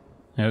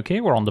 Okay,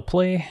 we're on the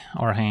play.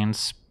 Our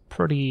hand's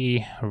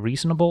pretty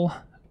reasonable.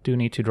 Do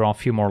need to draw a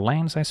few more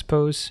lands, I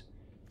suppose.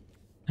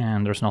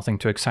 And there's nothing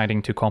too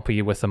exciting to copy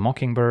with the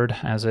Mockingbird,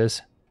 as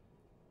is.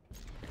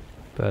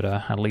 But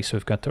at least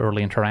we've got the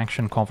early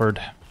interaction covered.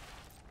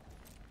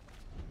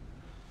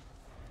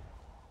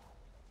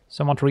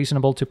 Somewhat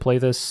reasonable to play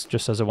this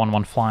just as a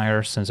 1/1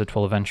 flyer, since it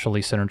will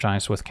eventually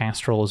synergize with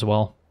Castrol as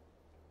well.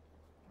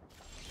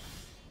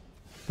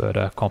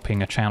 But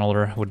copying a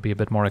Channeler would be a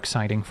bit more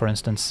exciting, for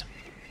instance.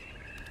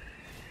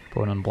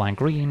 Opponent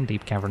black-green,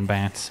 Deep Cavern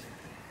Bat.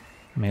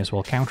 May as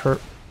well counter.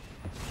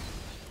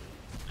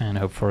 And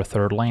hope for a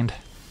 3rd land.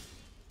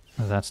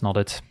 That's not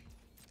it.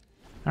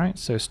 Alright,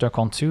 so stuck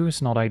on 2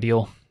 is not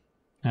ideal.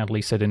 At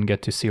least I didn't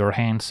get to see her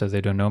hand, so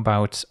they don't know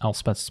about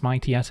Elspeth's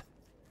Smite yet,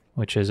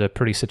 which is a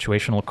pretty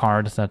situational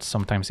card that's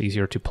sometimes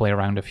easier to play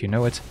around if you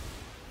know it.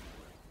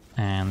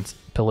 And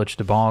Pillage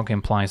the Bog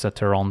implies that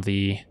they're on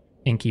the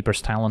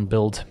Innkeeper's Talent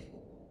build.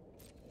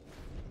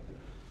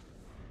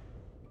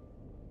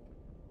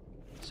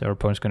 So our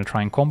opponent's going to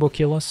try and combo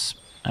kill us.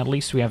 At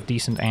least we have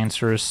decent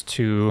answers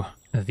to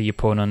the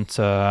opponent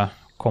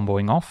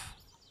comboing off.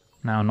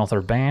 Now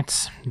another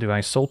bat. Do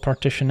I soul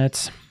partition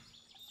it?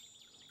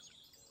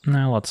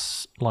 Now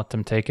let's let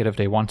them take it if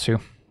they want to.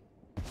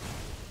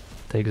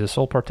 Take the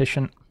soul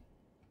partition.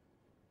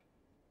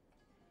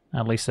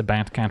 At least the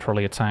bat can't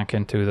really attack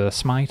into the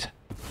smite.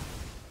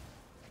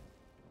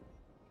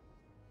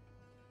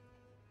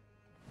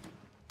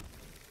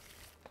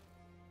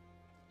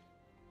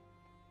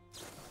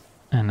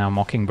 And now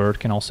Mockingbird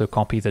can also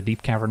copy the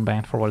Deep Cavern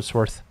bat for what it's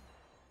worth.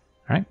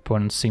 Alright,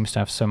 opponent seems to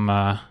have some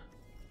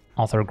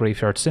other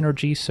graveyard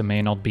synergy, so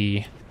may not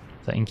be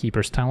the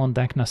Innkeeper's Talent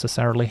deck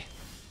necessarily.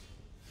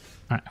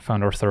 Alright,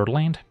 found our third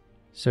land.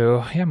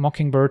 So yeah,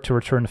 Mockingbird to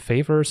return the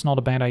favor is not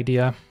a bad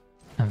idea.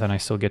 And then I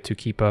still get to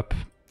keep up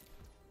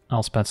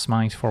Elspeth's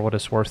Smite for what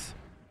it's worth.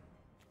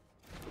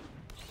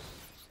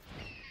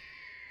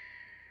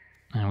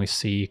 And we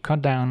see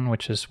Cut Down,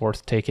 which is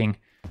worth taking.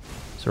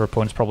 So our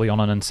opponent's probably on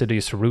an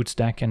Insidious Roots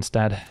deck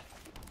instead.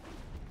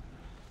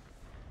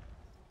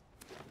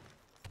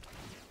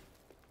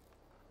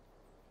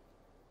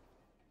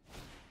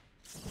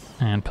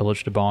 And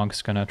Pillage the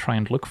Bog's gonna try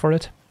and look for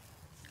it.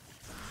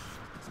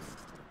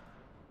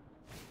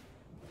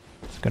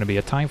 It's gonna be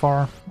a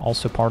Tyvar,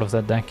 also part of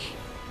that deck.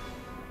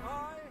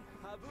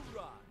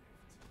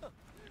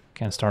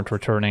 Can start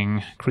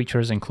returning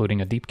creatures,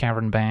 including a Deep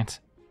Cavern bat.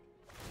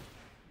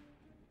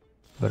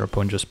 But our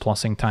opponent just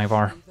plussing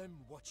Tyvar.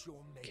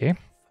 Okay,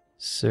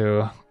 so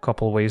a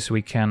couple ways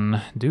we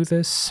can do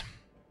this.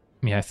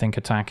 Yeah, I think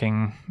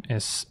attacking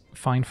is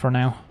fine for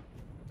now.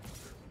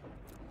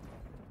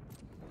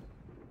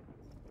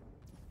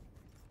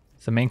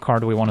 The main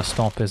card we want to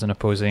stop is an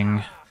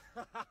opposing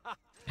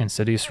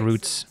Insidious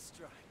Roots,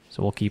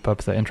 so we'll keep up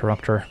the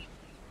Interrupter.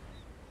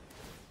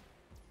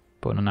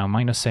 Opponent now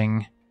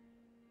minusing.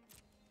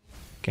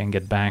 Can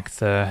get back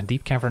the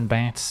Deep Cavern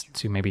bats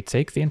to maybe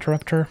take the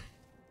Interrupter.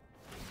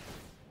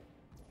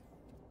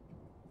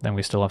 Then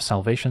we still have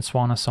Salvation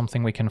Swan as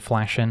something we can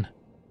flash in.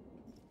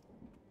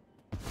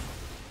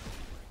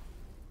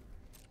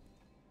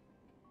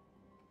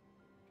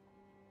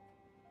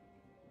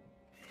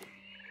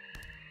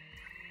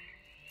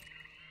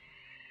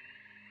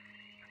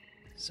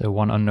 So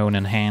one unknown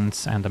in hand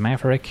and a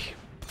Maverick.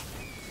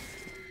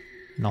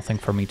 Nothing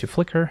for me to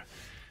flicker.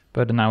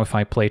 But now if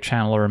I play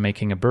Channeler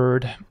making a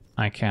bird,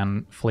 I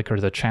can flicker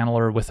the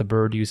Channeler with a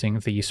bird using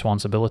the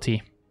Swan's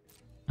ability.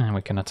 And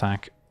we can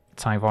attack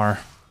Tyvar.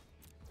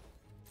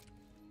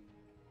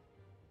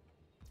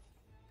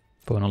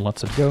 Opponent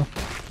lets it go.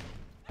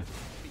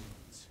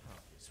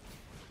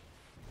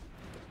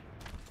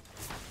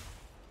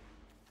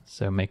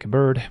 So make a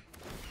bird.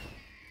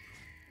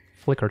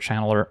 Flicker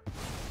Channeler.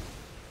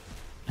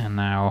 And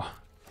now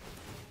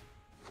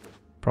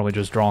probably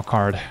just draw a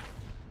card.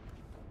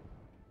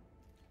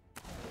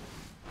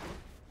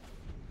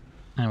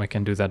 And we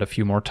can do that a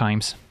few more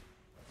times.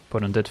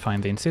 Opponent did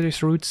find the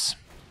Insidious Roots.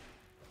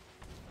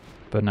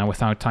 But now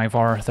without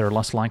Tyvar, they're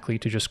less likely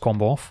to just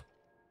combo off.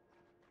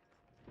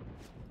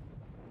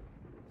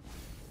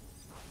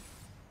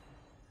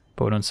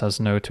 Opponent says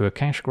no to a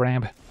cash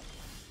grab.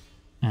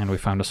 And we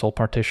found a soul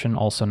partition,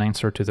 also an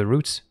answer to the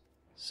roots.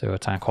 So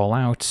attack all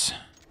out.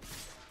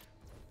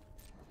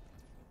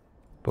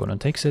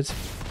 Opponent takes it.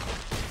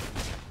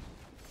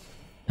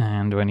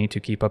 And do I need to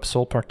keep up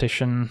soul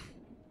partition?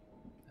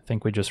 I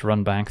think we just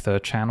run back the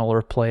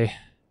Channeler play.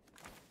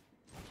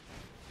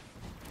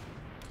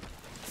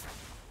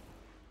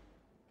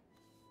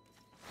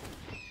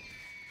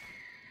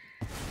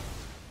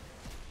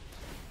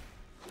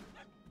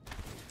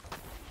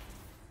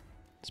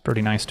 It's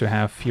pretty nice to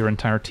have your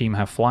entire team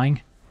have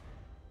flying.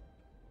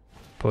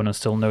 Opponent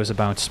still knows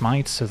about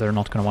Smite, so they're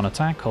not going to want to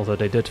attack, although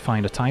they did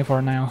find a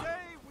Tyvar now.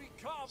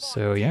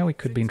 So yeah, we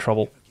could be in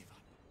trouble.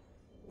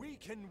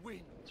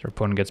 So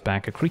opponent gets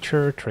back a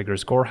creature,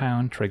 triggers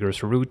Gorehound,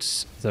 triggers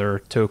Roots. Their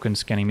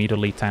tokens can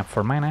immediately tap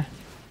for mana.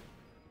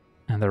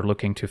 And they're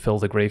looking to fill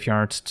the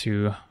graveyard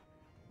to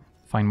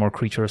find more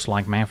creatures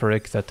like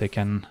Maverick that they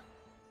can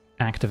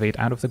activate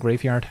out of the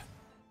graveyard.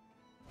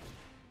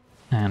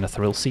 And a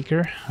Thrill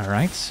Seeker,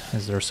 alright.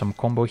 Is there some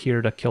combo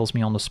here that kills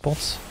me on the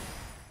spot?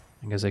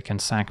 I guess I can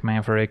sack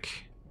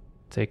Maverick,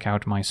 take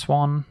out my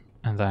Swan,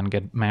 and then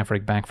get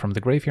Maverick back from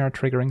the graveyard,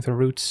 triggering the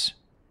Roots.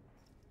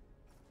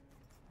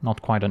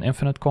 Not quite an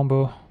infinite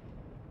combo,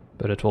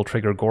 but it will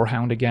trigger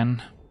Gorehound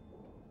again.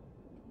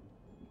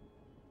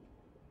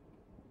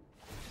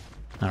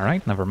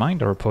 Alright, never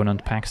mind, our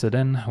opponent packs it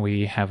in.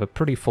 We have a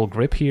pretty full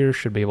grip here,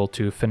 should be able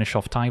to finish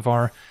off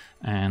Tyvar,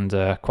 and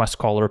Quest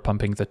Caller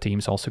pumping the team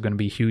is also going to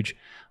be huge.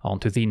 On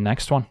to the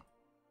next one.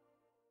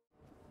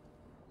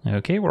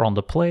 Okay, we're on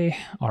the play.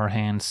 Our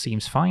hand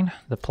seems fine.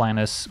 The plan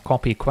is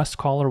copy Quest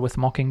Caller with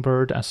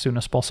Mockingbird as soon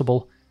as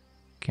possible.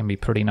 Can be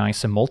pretty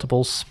nice in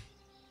multiples.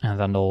 And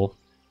then they'll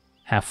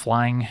have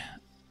flying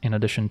in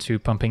addition to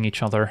pumping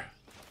each other.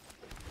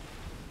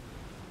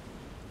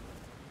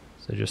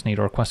 So just need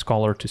our Quest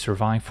Caller to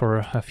survive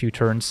for a few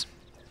turns.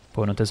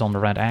 Opponent is on the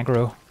red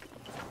aggro.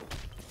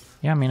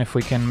 Yeah, I mean, if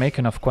we can make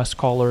enough Quest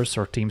Callers,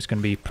 our team's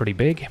gonna be pretty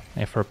big.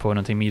 If our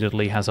opponent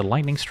immediately has a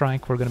Lightning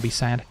Strike, we're gonna be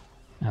sad.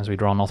 As we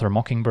draw another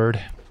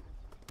Mockingbird.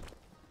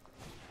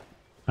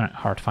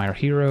 Heartfire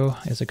Hero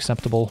is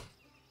acceptable.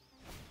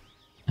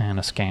 And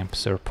a Scamp,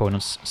 so our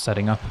opponent's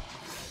setting up.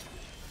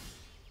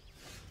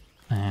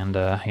 And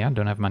yeah,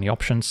 don't have many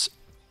options.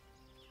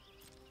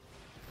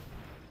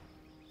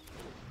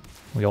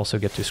 We also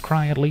get to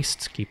scry at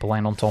least, keep a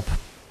land on top.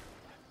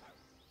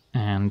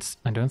 And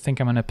I don't think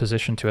I'm in a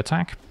position to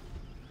attack.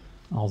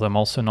 Although I'm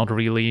also not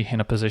really in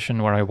a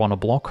position where I want to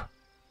block,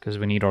 because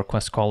we need our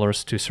Quest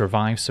Callers to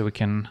survive so we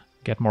can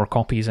get more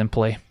copies in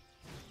play.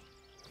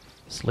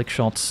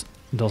 Slickshot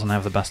doesn't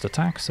have the best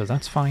attack, so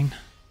that's fine.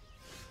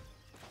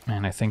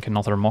 And I think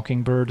another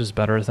Mockingbird is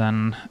better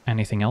than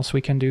anything else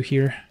we can do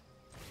here.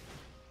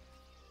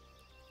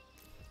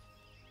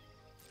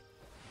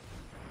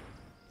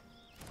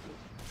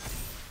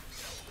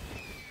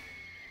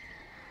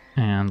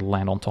 And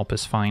land on top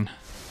is fine.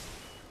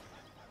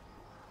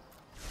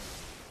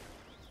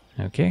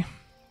 Okay.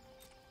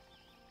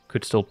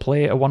 Could still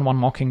play a 1/1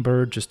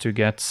 Mockingbird just to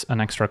get an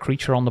extra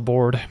creature on the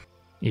board,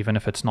 even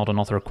if it's not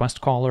another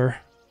Quest Caller.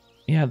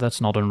 Yeah,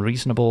 that's not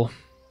unreasonable.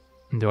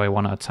 Do I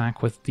want to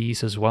attack with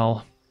these as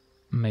well?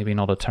 Maybe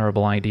not a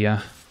terrible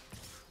idea.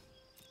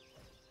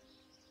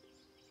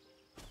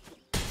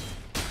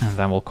 And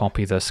then we'll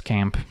copy the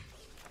Scamp.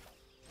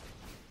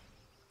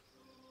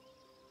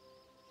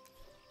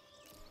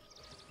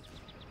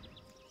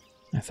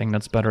 I think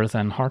that's better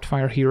than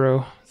Heartfire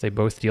Hero. They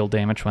both deal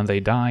damage when they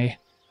die.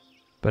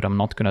 But I'm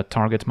not gonna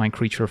target my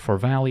creature for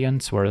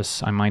Valiant,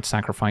 whereas I might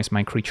sacrifice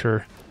my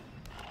creature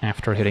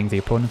after hitting the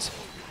opponent.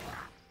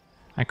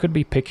 I could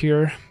be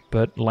pickier,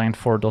 but land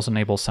 4 does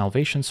enable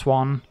Salvation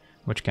Swan,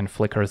 which can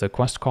flicker the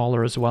Quest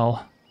Caller as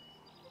well.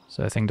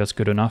 So I think that's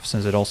good enough,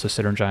 since it also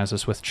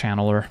synergizes with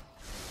Channeler.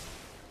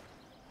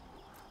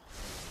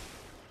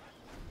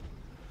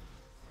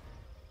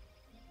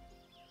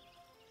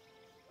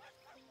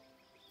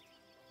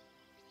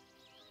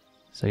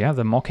 So yeah,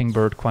 the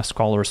Mockingbird Quest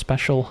Caller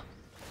special.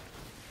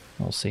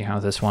 We'll see how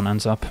this one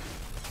ends up.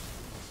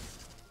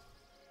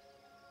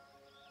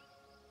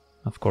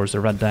 Of course,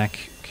 the red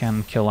deck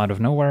can kill out of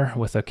nowhere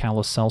with a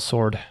Callous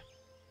Sellsword.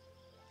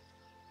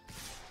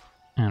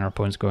 And our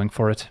opponent's going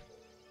for it.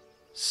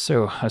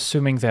 So,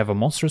 assuming they have a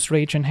Monstrous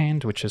Rage in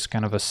hand, which is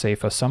kind of a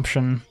safe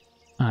assumption,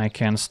 I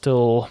can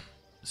still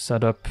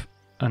set up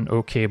an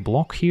okay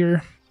block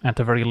here, at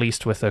the very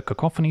least with a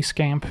Cacophony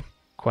Scamp.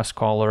 Quest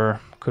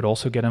Caller could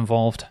also get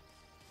involved.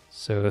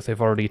 So if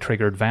they've already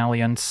triggered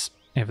Valiant,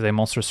 if they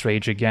Monstrous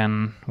Rage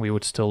again, we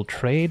would still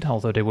trade,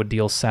 although they would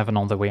deal 7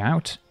 on the way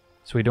out.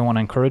 So we don't want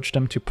to encourage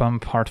them to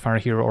pump Heartfire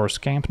Hero or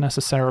Scamp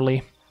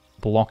necessarily.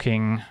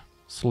 Blocking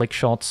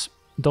Slickshot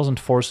doesn't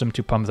force them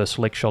to pump the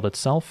Slickshot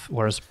itself,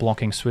 whereas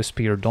blocking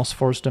Swiftspear does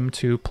force them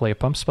to play a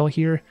pump spell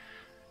here.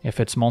 If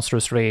it's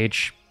Monstrous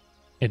Rage,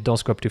 it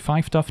does go up to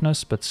 5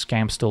 toughness, but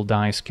Scamp still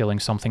dies, killing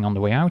something on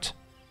the way out.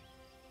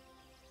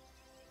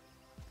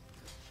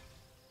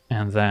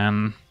 And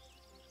then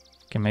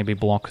can maybe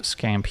block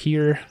Scamp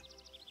here.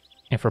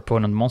 If our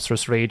opponent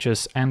Monstrous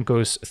Rages and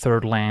goes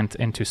 3rd land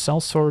into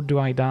Sellsword, do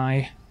I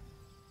die?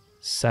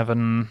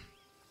 7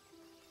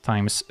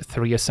 times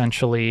 3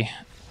 essentially.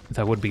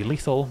 That would be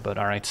lethal, but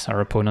alright, our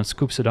opponent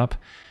scoops it up.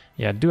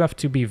 Yeah, do have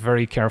to be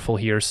very careful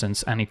here,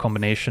 since any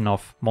combination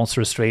of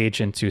Monstrous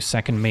Rage into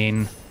 2nd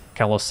main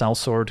Callous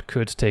Sellsword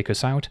could take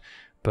us out.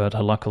 But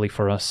luckily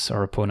for us,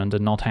 our opponent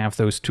did not have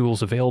those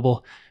tools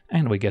available,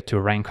 and we get to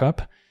rank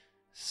up.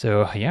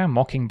 So yeah,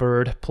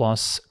 Mockingbird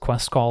plus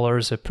Quest Caller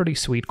is a pretty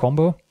sweet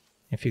combo,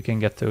 if you can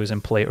get those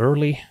in play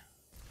early.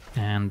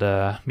 And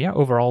yeah,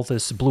 overall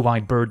this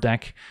blue-white bird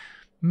deck,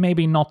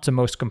 maybe not the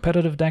most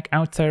competitive deck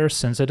out there,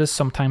 since it is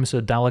sometimes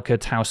a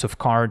delicate house of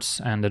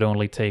cards, and it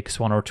only takes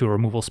 1 or 2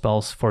 removal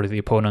spells for the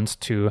opponent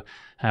to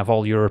have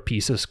all your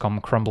pieces come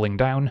crumbling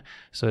down,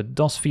 so it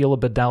does feel a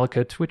bit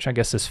delicate, which I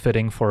guess is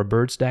fitting for a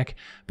birds deck,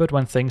 but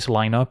when things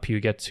line up you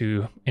get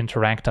to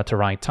interact at the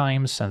right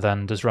times and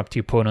then disrupt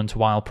the opponent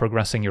while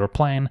progressing your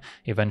plan,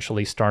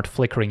 eventually start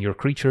flickering your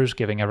creatures,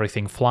 giving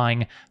everything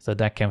flying. The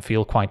deck can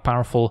feel quite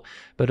powerful,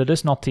 but it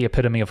is not the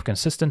epitome of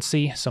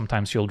consistency.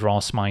 Sometimes you'll draw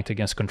a Smite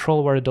against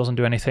control where it doesn't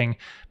do anything,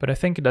 but I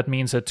think that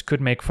means it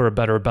could make for a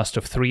better best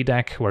of 3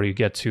 deck, where you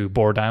get to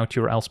board out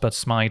your Elspeth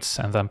Smites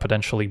and then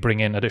potentially bring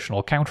in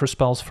additional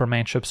counterspells for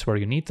matchups where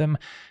you need them,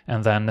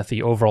 and then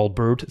the overall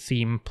bird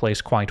theme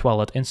plays quite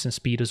well at instant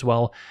speed as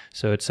well,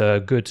 so it's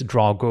a good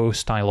draw-go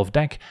style of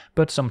deck,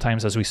 but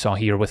sometimes, as we saw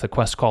here with the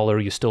Quest Caller,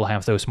 you still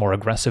have those more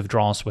aggressive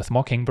draws with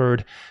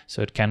Mockingbird,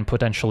 so it can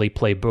potentially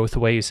play both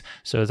ways,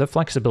 so the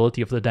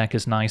flexibility of the deck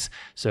is nice.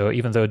 So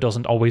even though it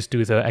doesn't always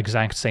do the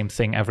exact same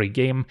thing every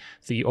game,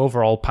 the overall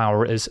overall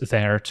power is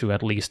there to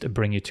at least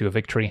bring you to a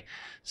victory.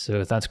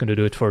 So that's going to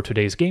do it for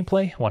today's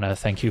gameplay. Want to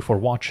thank you for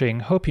watching,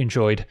 hope you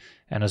enjoyed,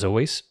 and as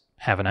always,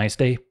 have a nice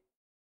day.